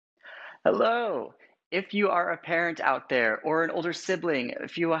Hello. If you are a parent out there or an older sibling,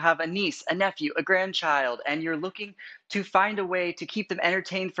 if you have a niece, a nephew, a grandchild, and you're looking to find a way to keep them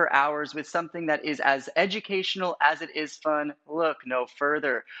entertained for hours with something that is as educational as it is fun, look no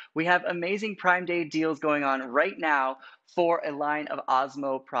further. We have amazing Prime Day deals going on right now for a line of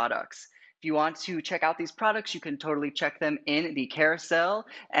Osmo products. If you want to check out these products, you can totally check them in the carousel,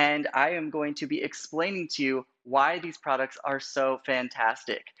 and I am going to be explaining to you why these products are so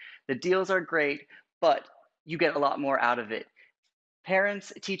fantastic. The deals are great, but you get a lot more out of it.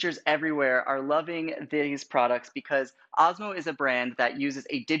 Parents, teachers everywhere are loving these products because Osmo is a brand that uses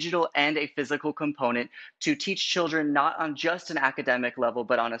a digital and a physical component to teach children not on just an academic level,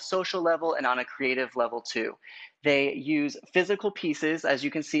 but on a social level and on a creative level too. They use physical pieces, as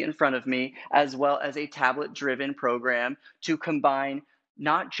you can see in front of me, as well as a tablet-driven program to combine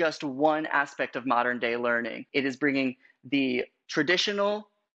not just one aspect of modern day learning. It is bringing the traditional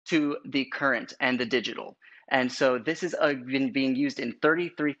to the current and the digital. And so this is been being used in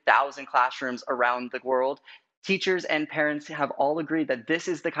 33,000 classrooms around the world. Teachers and parents have all agreed that this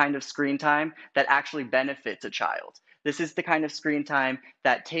is the kind of screen time that actually benefits a child. This is the kind of screen time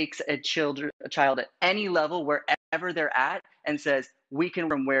that takes a child at any level, wherever they're at, and says, we can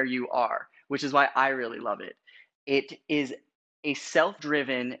from where you are, which is why I really love it. It is a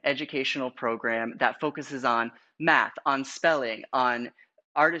self-driven educational program that focuses on math, on spelling, on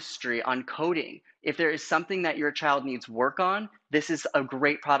artistry, on coding. If there is something that your child needs work on, this is a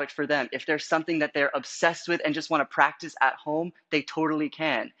great product for them. If there's something that they're obsessed with and just want to practice at home, they totally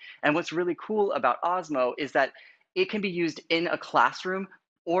can. And what's really cool about Osmo is that it can be used in a classroom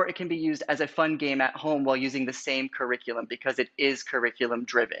or it can be used as a fun game at home while using the same curriculum because it is curriculum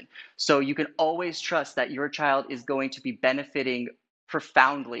driven. So you can always trust that your child is going to be benefiting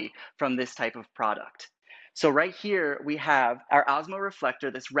profoundly from this type of product. So right here, we have our Osmo reflector,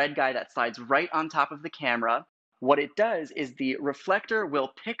 this red guy that slides right on top of the camera. What it does is the reflector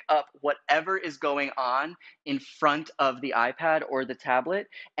will pick up whatever is going on in front of the iPad or the tablet,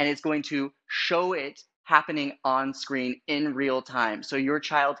 and it's going to show it happening on screen in real time. So your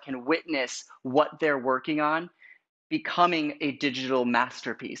child can witness what they're working on becoming a digital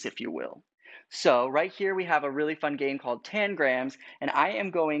masterpiece, if you will. So right here, we have a really fun game called Tangrams, and I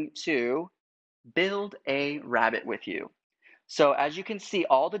am going to build a rabbit with you. So as you can see,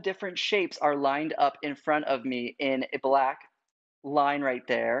 all the different shapes are lined up in front of me in a black line right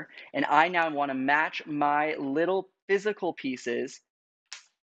there. And I now want to match my little physical pieces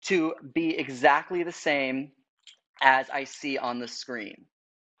to be exactly the same as I see on the screen.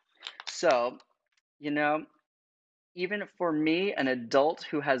 So, you know, even for me, an adult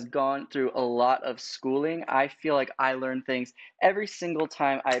who has gone through a lot of schooling, I feel like I learn things every single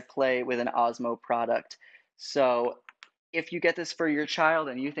time I play with an Osmo product. So if you get this for your child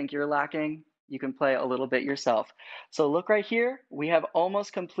and you think you're lacking, you can play a little bit yourself. So look right here, we have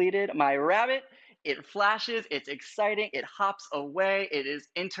almost completed my rabbit. It flashes, it's exciting, it hops away, it is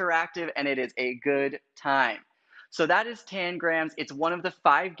interactive, and it is a good time. So that is Tangrams. It's one of the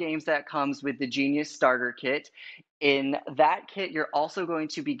 5 games that comes with the Genius Starter Kit. In that kit, you're also going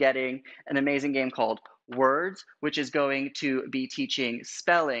to be getting an amazing game called Words, which is going to be teaching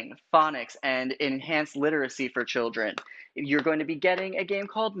spelling, phonics, and enhanced literacy for children. You're going to be getting a game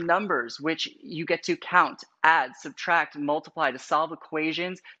called Numbers, which you get to count, add, subtract, multiply to solve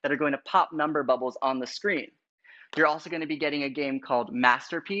equations that are going to pop number bubbles on the screen. You're also going to be getting a game called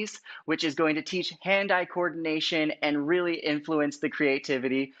Masterpiece, which is going to teach hand-eye coordination and really influence the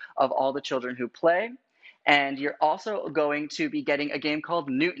creativity of all the children who play. And you're also going to be getting a game called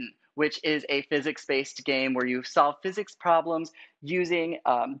Newton, which is a physics-based game where you solve physics problems using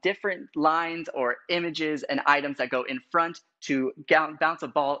different lines or images and items that go in front to bounce a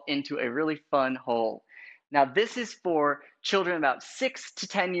ball into a really fun hole. Now, this is for children about 6 to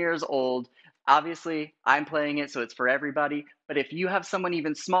 10 years old. Obviously, I'm playing it, so it's for everybody. But if you have someone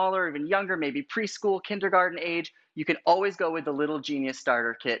even smaller, even younger, maybe preschool, kindergarten age, you can always go with the Little Genius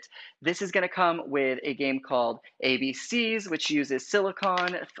Starter Kit. This is going to come with a game called ABCs, which uses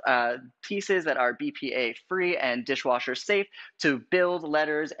silicone pieces that are BPA free and dishwasher safe to build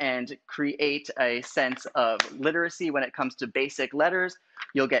letters and create a sense of literacy when it comes to basic letters.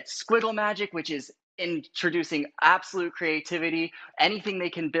 You'll get Squiggle Magic, which is introducing absolute creativity. Anything they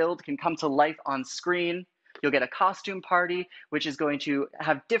can build can come to life on screen. You'll get a costume party, which is going to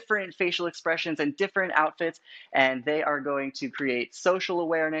have different facial expressions and different outfits, and they are going to create social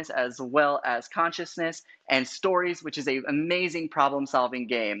awareness as well as consciousness, and stories, which is an amazing problem-solving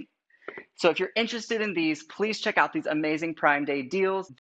game. So if you're interested in these, please check out these amazing Prime Day deals.